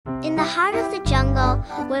In the heart of the jungle,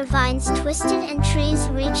 where vines twisted and trees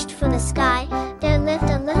reached for the sky, there lived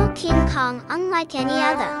a little King Kong unlike any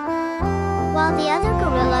other. While the other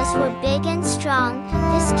gorillas were big and strong,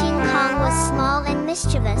 this King Kong was small and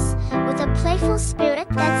mischievous, with a playful spirit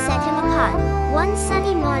that set him apart. One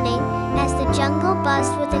sunny morning, as the jungle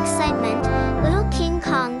buzzed with excitement, little King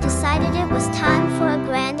Kong decided it was time for a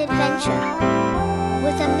grand adventure.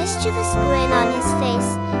 With a mischievous grin on his face,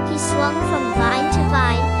 he swung from vine to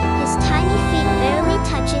vine, his tiny feet barely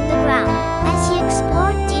touching the ground. As he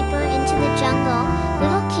explored deeper into the jungle,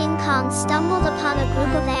 little King Kong stumbled upon a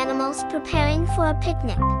group of animals preparing for a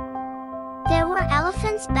picnic. There were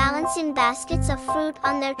elephants balancing baskets of fruit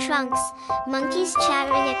on their trunks, monkeys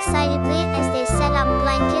chattering excitedly as they set up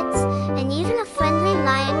blankets, and even a friendly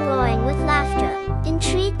lion roaring with laughter.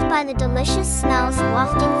 Intrigued by the delicious smells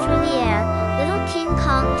wafting through the air, little King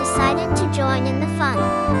Kong decided to join in the fun.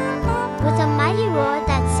 With a mighty roar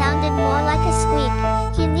that sounded more like a squeak,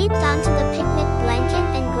 he leaped onto the picnic blanket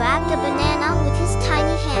and grabbed a banana with his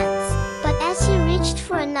tiny hands. But as he reached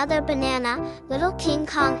for another banana, little King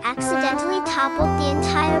Kong accidentally toppled the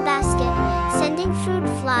entire basket, sending fruit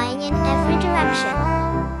flying in every direction.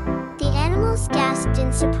 The animals gasped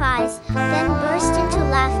in surprise, then burst into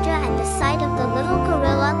laughter at the sight of the little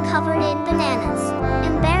gorilla covered in bananas.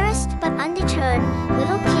 Embarrassed but undeterred,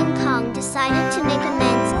 little King Kong decided to make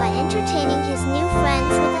amends by entertaining his new friends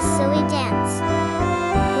with a silly dance.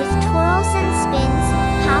 With twirls and spins,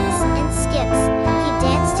 hops and skips, he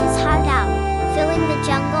danced his heart out, filling the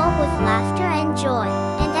jungle with laughter and joy.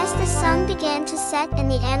 And as the sun began to set and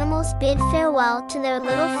the animals bid farewell to their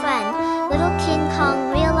little friend, little King Kong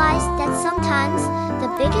realized that sometimes the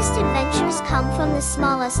biggest adventures come from the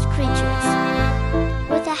smallest creatures.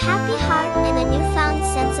 With a happy heart and a newfound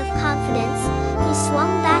sense of confidence, he swung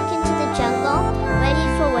back into the jungle, ready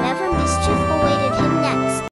for whatever mischief awaited him next.